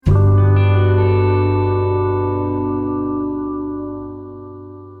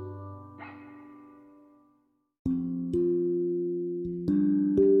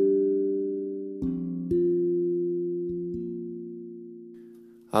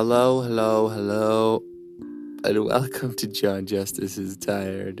Hello, hello, hello, and welcome to John Justice is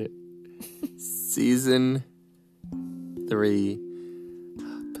Tired, Season 3,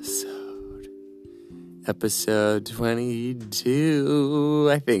 Episode 22,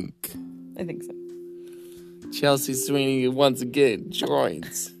 I think. I think so. Chelsea Sweeney once again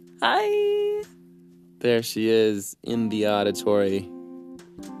joins. Hi! There she is, in the auditory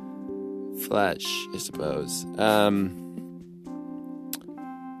flesh, I suppose.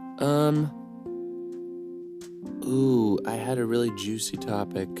 I had a really juicy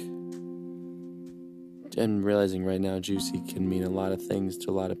topic. And realizing right now juicy can mean a lot of things to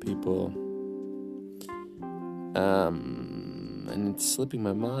a lot of people. And it's slipping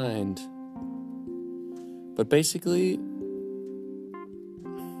my mind. But basically,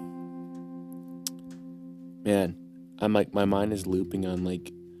 man, I'm like, my mind is looping on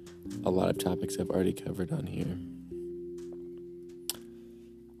like a lot of topics I've already covered on here.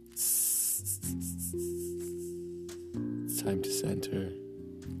 It's time to center.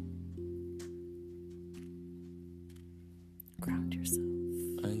 Ground yourself.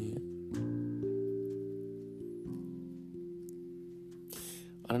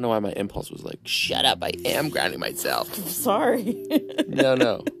 I don't know why my impulse was like, shut up, I am grounding myself. Sorry.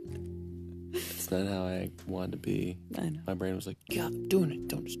 No. That's not how I wanted to be. I know. My brain was like, yeah, I'm doing it.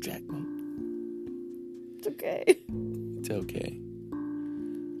 Don't distract me. It's okay. It's okay.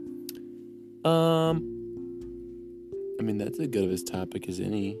 I mean, that's as good of a topic as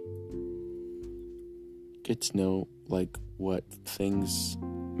any. Get to know, like, what things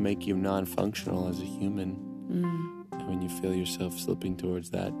make you non-functional as a human. And when you feel yourself slipping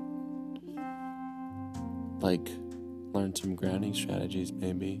towards that, like, learn some grounding strategies,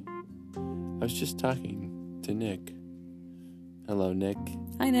 maybe. I was just talking to Nick. Hello, Nick.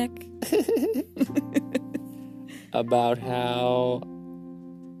 Hi, Nick. About how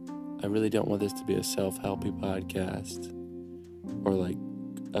I really don't want this to be a self-helpy podcast or like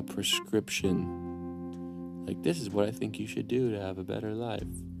a prescription. Like, this is what I think you should do to have a better life.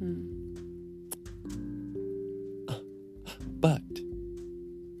 But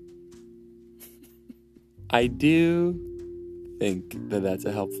I do think that that's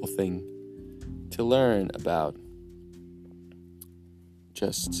a helpful thing to learn about.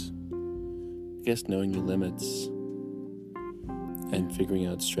 Just, I guess, knowing your limits and figuring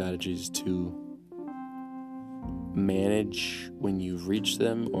out strategies to manage when you've reached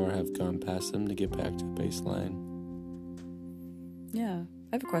them or have gone past them to get back to the baseline. Yeah.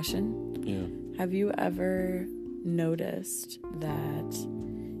 I have a question. Yeah. Have you ever noticed that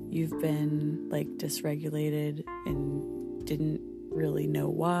you've been, like, dysregulated and didn't really know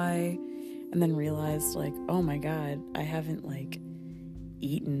why, and then realized, like, oh my God, I haven't, like,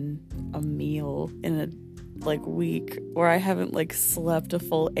 eaten a meal in a week, or I haven't like slept a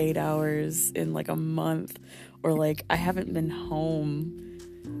full 8 hours in like a month, or like I haven't been home,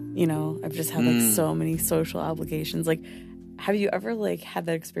 I've just had like so many social obligations. Like, have you ever like had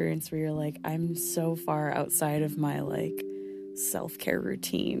that experience where you're like, I'm so far outside of my like self-care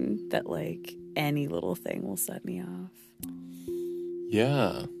routine that like any little thing will set me off?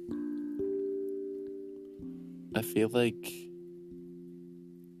 Yeah. I feel like,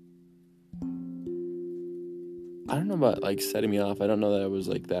 I don't know about, like, setting me off. I don't know that I was,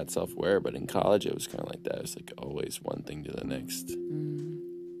 like, that self-aware, but in college it was kind of like that. It was, like, always one thing to the next.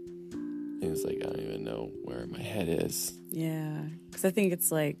 It was, like, I don't even know where my head is. Yeah, because I think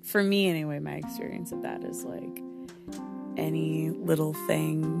it's, like, for me anyway, my experience of that is, like, any little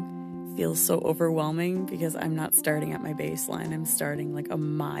thing feels so overwhelming because I'm not starting at my baseline. I'm starting, like, a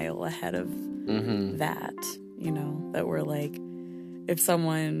mile ahead of that, that we're, like, if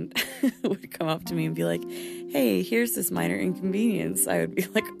someone would come up to me and be like, hey, here's this minor inconvenience, I would be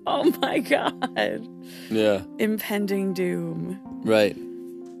like, oh my God. Yeah. Impending doom. Right.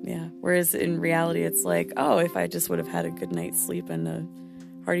 Yeah. Whereas in reality, it's like, oh, if I just would have had a good night's sleep and a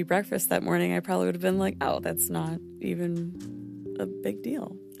hearty breakfast that morning, I probably would have been like, oh, that's not even a big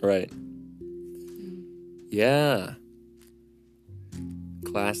deal. Right. Yeah.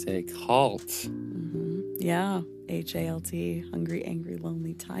 Classic HALT. Yeah. HALT, hungry, angry,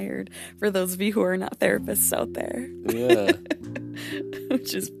 lonely, tired. For those of you who are not therapists out there. Yeah.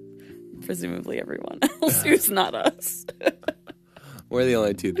 Which is presumably everyone else who's not us. We're the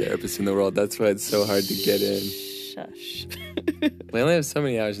only two therapists in the world. That's why it's so hard to get in. Shush. We only have so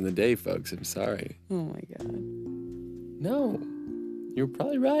many hours in the day, folks. I'm sorry. Oh my God. No. You're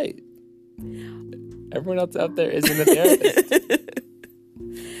probably right. Everyone else out there isn't a therapist.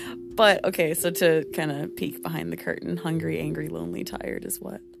 But, okay, so to kind of peek behind the curtain, hungry, angry, lonely, tired is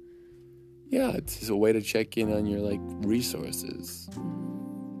what? Yeah, it's just a way to check in on your, like, resources.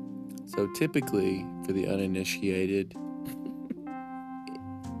 So typically, for the uninitiated,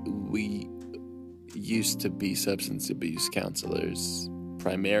 we used to be substance abuse counselors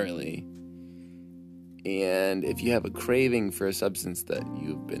primarily. And if you have a craving for a substance that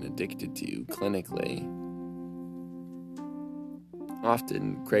you've been addicted to clinically,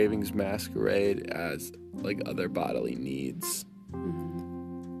 often cravings masquerade as like other bodily needs.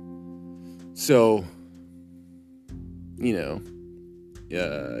 So,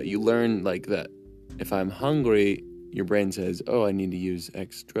 you learn like that if I'm hungry, your brain says, oh, I need to use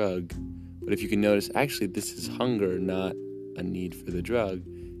X drug. But if you can notice, actually, this is hunger, not a need for the drug,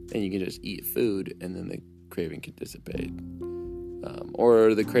 then you can just eat food and then the craving can dissipate.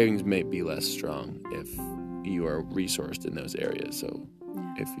 Or the cravings may be less strong if you are resourced in those areas. So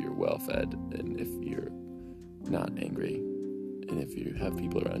if you're well fed and if you're not angry and if you have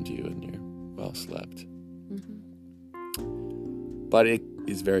people around you and you're well slept. But it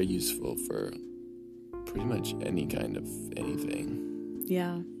is very useful for pretty much any kind of anything.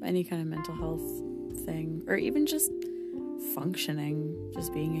 Yeah, any kind of mental health thing, or even just functioning,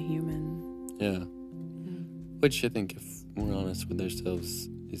 just being a human. Yeah. Which I think, if we're honest with ourselves,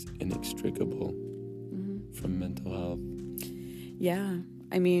 is inextricable from mental health. Yeah.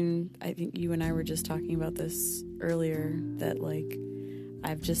 I mean, I think you and I were just talking about this earlier, that like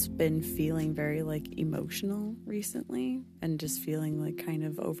I've just been feeling very like emotional recently and just feeling like kind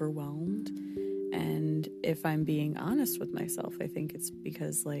of overwhelmed. And if I'm being honest with myself, I think it's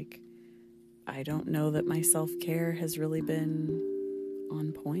because like I don't know that my self-care has really been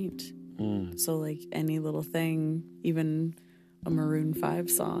on point. So like any little thing, even a Maroon 5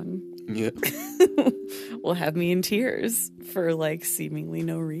 song, will have me in tears for like seemingly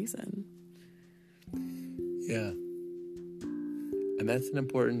no reason. Yeah. And that's an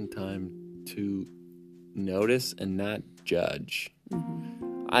important time to notice and not judge.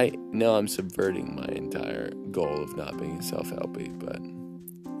 I know I'm subverting my entire goal of not being self-helpy, but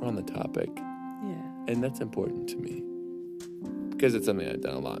we're on the topic. Yeah. And that's important to me. Because it's something I've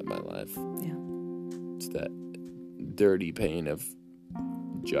done a lot in my life. Yeah. It's that dirty pain of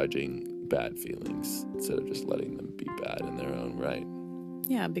judging bad feelings instead of just letting them be bad in their own right.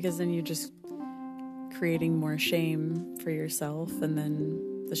 Yeah, because then you're just creating more shame for yourself, and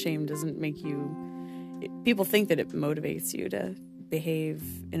then the shame doesn't make you... People think that it motivates you to behave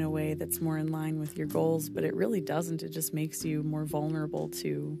in a way that's more in line with your goals, but it really doesn't. It just makes you more vulnerable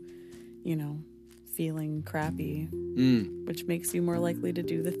to, feeling crappy, which makes you more likely to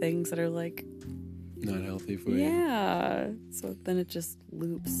do the things that are like not healthy for you. Yeah. So then it just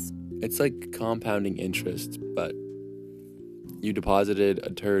loops. It's like compounding interest, but you deposited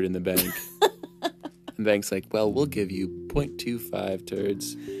a turd in the bank. And the bank's like, well, we'll give you 0.25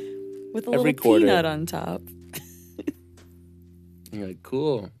 turds with a every little quarter. Peanut on top. And you're like,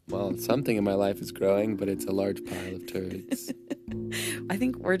 cool. Well, something in my life is growing, but it's a large pile of turds. I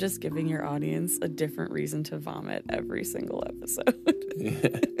think we're just giving your audience a different reason to vomit every single episode.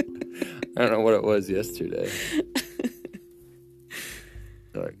 Yeah. I don't know what it was yesterday.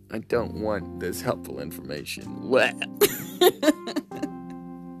 Like, I don't want this helpful information. What?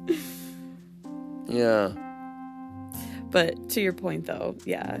 Yeah. But to your point, though,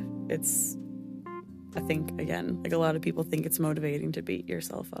 yeah, I think, again, like a lot of people think it's motivating to beat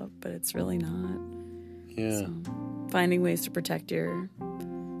yourself up, but it's really not. Yeah. So, finding ways to protect your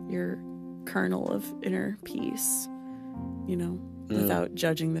kernel of inner peace, without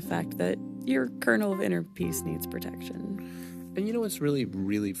judging the fact that your kernel of inner peace needs protection. And you know what's really,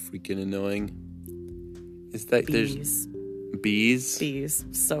 really freaking annoying? Is that Bees. Bees? Bees.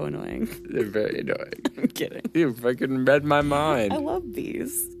 So annoying. They're very annoying. I'm kidding. You fucking read my mind. I love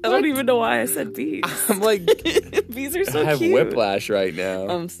bees. I don't even know why I said bees. I'm like... Bees are so I have cute. whiplash right now.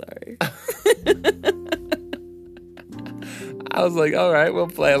 I'm sorry. I was like, all right, we'll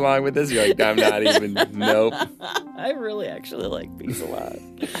play along with this. You're like, I'm not even... Nope. I really actually like bees a lot.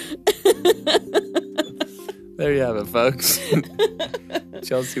 There you have it, folks.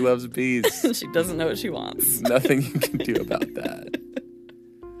 Chelsea loves bees. She doesn't know what she wants. Nothing you can do about that.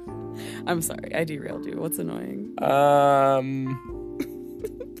 I'm sorry, I derailed you. What's annoying?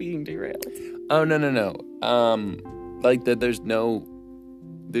 Being derailed. Oh, no. Like that there's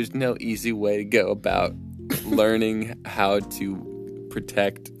no easy way to go about learning how to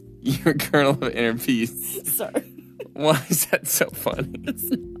protect your kernel of inner peace. Sorry. Why is that so funny? It's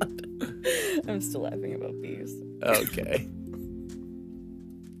not. I'm still laughing about bees. Okay.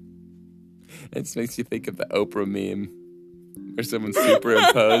 It just makes you think of the Oprah meme where someone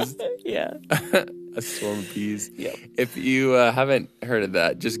superimposed yeah. a swarm of bees. Yep. If you haven't heard of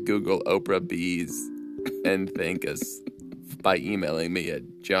that, just Google Oprah bees and think by emailing me at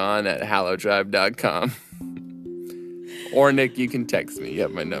john@hallowtribe.com. Or Nick, you can text me. You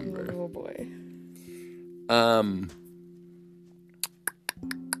have my number. Oh boy.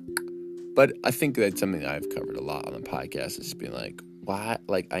 But I think that's something that I've covered a lot on the podcast, is being like, why?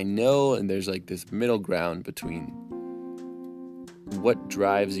 Like, I know, and there's like this middle ground between what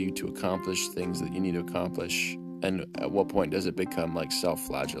drives you to accomplish things that you need to accomplish, and at what point does it become like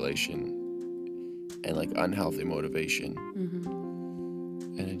self-flagellation and like unhealthy motivation.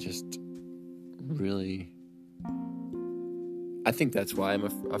 Mm-hmm. And it just really, I think that's why I'm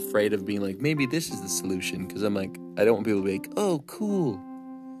afraid of being like, maybe this is the solution, because I'm like, I don't want people to be like, oh, cool,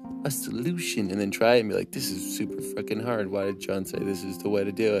 a solution, and then try it and be like, this is super freaking hard. Why did John say this is the way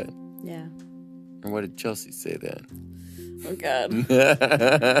to do it? Yeah. Or what did Chelsea say then? Oh, God.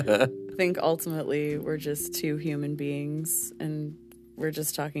 I think ultimately we're just two human beings, and we're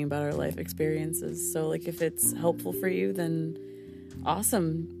just talking about our life experiences. So, like, if it's helpful for you, then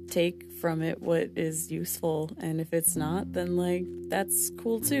awesome. Take from it what is useful. And if it's not, then, like, that's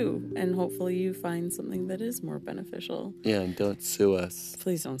cool too. And hopefully you find something that is more beneficial. Yeah, and don't sue us.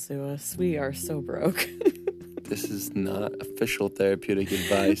 Please don't sue us. We are so broke. This is not official therapeutic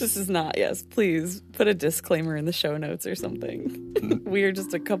advice. This is not, yes. Please put a disclaimer in the show notes or something. We are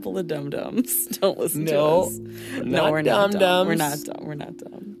just a couple of dum-dums. Don't listen to us. No, we're not dumb. We're not dumb. We're not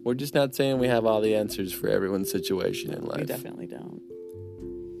dumb. We're just not saying we have all the answers for everyone's situation in life. We definitely don't.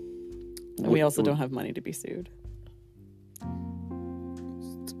 And we also don't have money to be sued.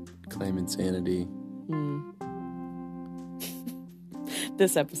 Claim insanity.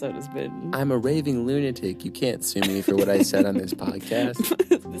 This episode has been... I'm a raving lunatic. You can't sue me for what I said on this podcast.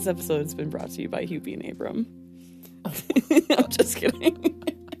 This episode has been brought to you by Hubie and Abram. I'm just kidding.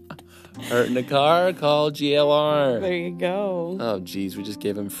 Hurt in a car? Call GLR. There you go. Oh, geez. We just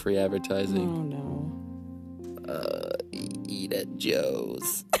gave him free advertising. Oh, no. Eat at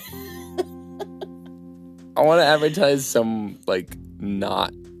Joe's. I want to advertise some, like,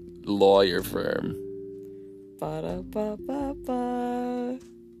 not lawyer firm. Ba-da-ba-ba-ba.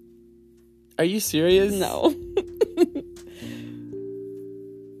 Are you serious? No.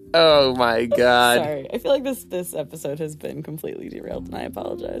 Oh my God. Sorry. I feel like this episode has been completely derailed, and I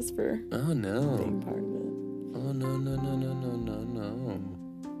apologize for Oh no. being part of it. Oh no.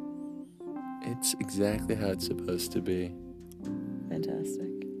 It's exactly how it's supposed to be.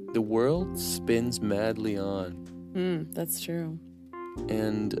 Fantastic. The world spins madly on. That's true.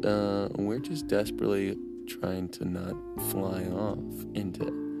 And we're just desperately trying to not fly off into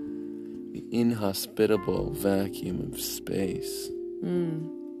the inhospitable vacuum of space.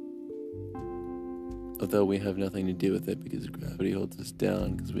 Although we have nothing to do with it because gravity holds us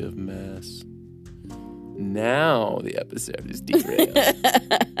down because we have mass. Now the episode is derailed.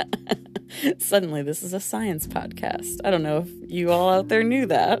 Suddenly, this is a science podcast. I don't know if you all out there knew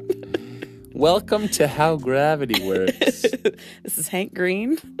that. Welcome to How Gravity Works. This is Hank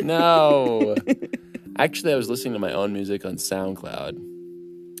Green. No. Actually, I was listening to my own music on SoundCloud.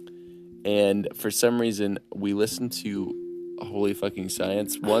 And for some reason, we listened to Holy Fucking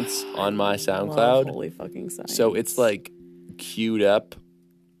Science once on my SoundCloud. Love Holy Fucking Science. So it's like queued up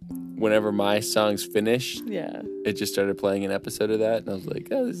whenever my song's finished. Yeah. It just started playing an episode of that. And I was like,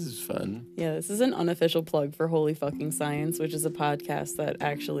 oh, this is fun. Yeah, this is an unofficial plug for Holy Fucking Science, which is a podcast that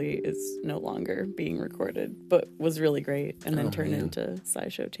actually is no longer being recorded, but was really great and then turned into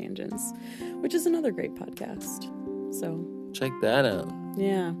SciShow Tangents, which is another great podcast. So check that out.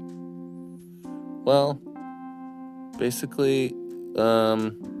 Yeah. Well, basically,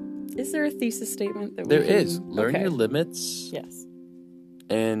 is there a thesis statement that there is? Learn your limits. Yes.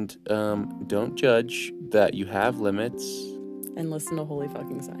 And don't judge that you have limits. And listen to Holy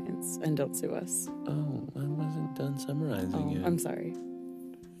Fucking Science. And don't sue us. Oh, I wasn't done summarizing yet. I'm sorry.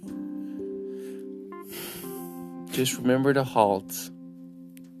 Just remember to halt.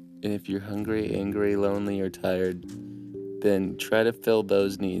 And if you're hungry, angry, lonely, or tired, then try to fill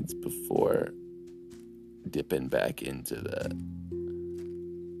those needs before dipping back into the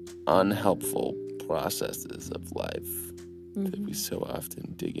unhelpful processes of life that we so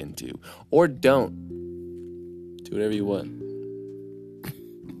often dig into. Or don't. Do whatever you want.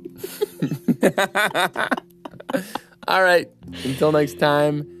 All right. Until next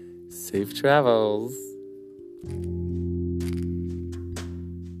time, safe travels.